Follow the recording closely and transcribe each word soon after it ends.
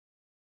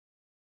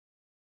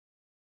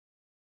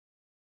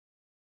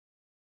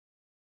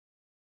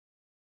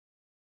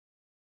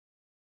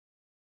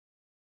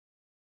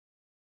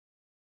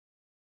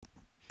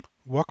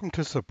Welcome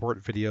to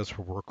Support Videos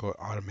for Workload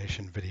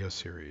Automation video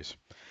series.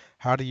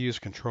 How to use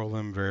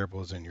control-m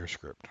variables in your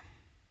script.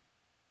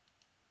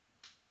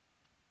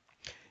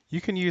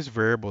 You can use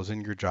variables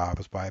in your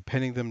jobs by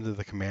appending them to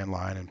the command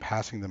line and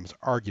passing them as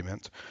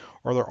arguments,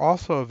 or they're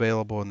also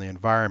available in the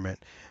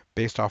environment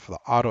based off of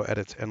the auto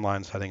edits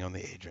inline setting on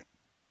the agent.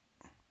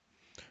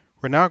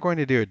 We're now going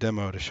to do a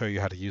demo to show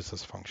you how to use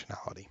this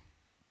functionality.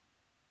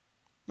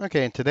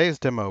 Okay, in today's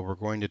demo, we're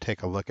going to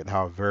take a look at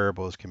how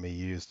variables can be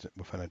used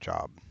within a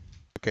job.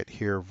 Look at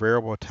here,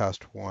 variable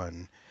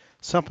test1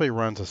 simply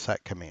runs a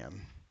set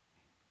command.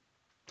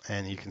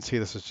 And you can see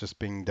this is just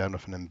being done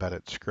with an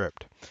embedded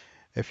script.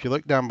 If you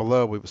look down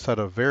below, we've set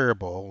a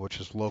variable, which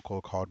is local,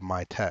 called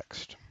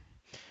myText,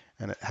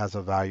 and it has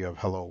a value of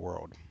hello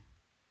world.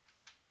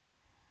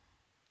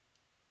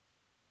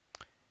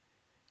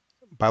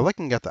 By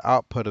looking at the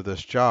output of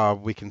this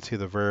job, we can see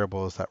the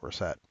variables that were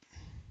set.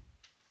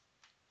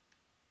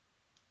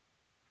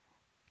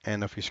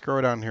 And if we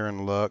scroll down here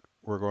and look,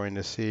 we're going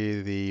to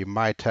see the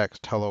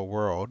myText hello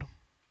world.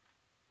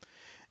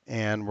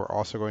 And we're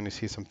also going to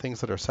see some things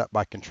that are set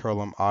by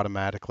control-m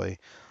automatically,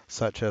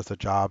 such as the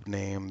job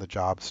name, the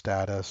job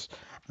status.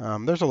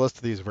 There's a list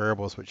of these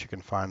variables which you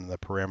can find in the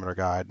parameter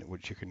guide,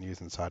 which you can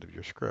use inside of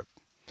your script.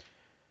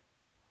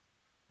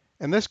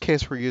 In this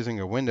case, we're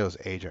using a Windows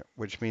agent,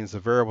 which means the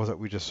variables that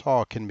we just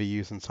saw can be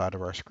used inside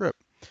of our script.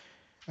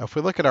 Now, if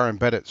we look at our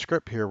embedded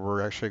script here,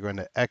 we're actually going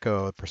to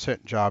echo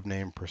 %job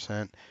name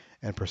 %,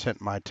 and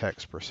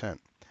 %myText %.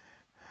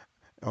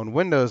 On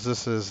Windows,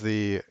 this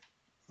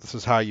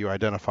is how you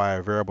identify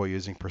a variable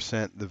using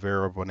 %, the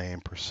variable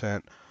name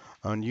 %.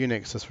 On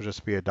Unix, this would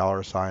just be a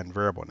 $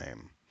 variable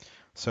name.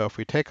 So if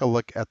we take a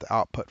look at the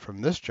output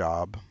from this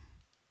job,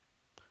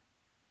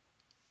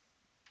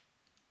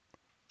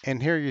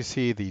 and here you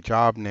see the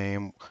job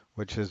name,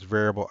 which is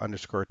variable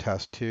underscore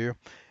test2,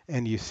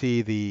 and you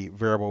see the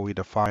variable we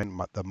defined,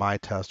 the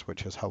myTest,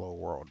 which is hello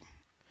world.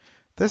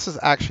 This is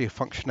actually a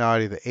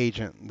functionality of the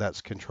agent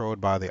that's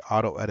controlled by the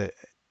auto edit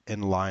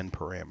inline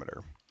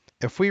parameter.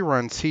 If we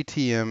run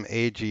ctm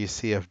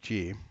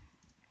agcfg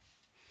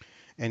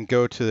and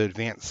go to the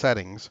advanced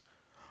settings,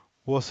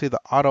 we'll see the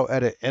auto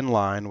edit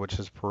inline, which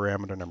is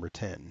parameter number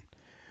 10.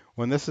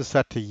 When this is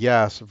set to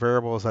yes,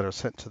 variables that are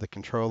sent to the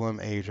control-m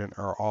agent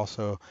are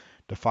also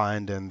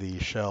defined in the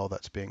shell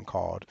that's being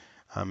called.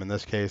 In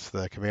this case,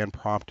 the command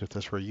prompt, if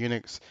this were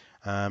Unix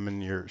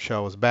and your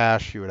shell was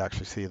bash, you would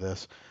actually see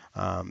this,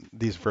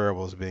 these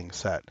variables being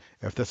set.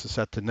 If this is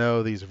set to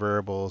no, these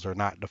variables are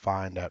not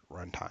defined at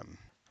runtime.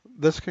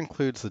 This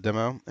concludes the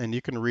demo, and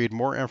you can read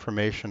more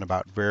information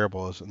about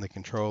variables in the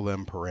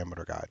control-m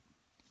parameter guide.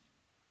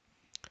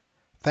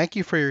 Thank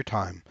you for your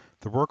time.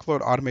 The Workload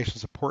Automation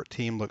Support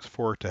team looks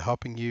forward to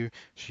helping you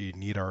should you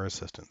need our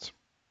assistance.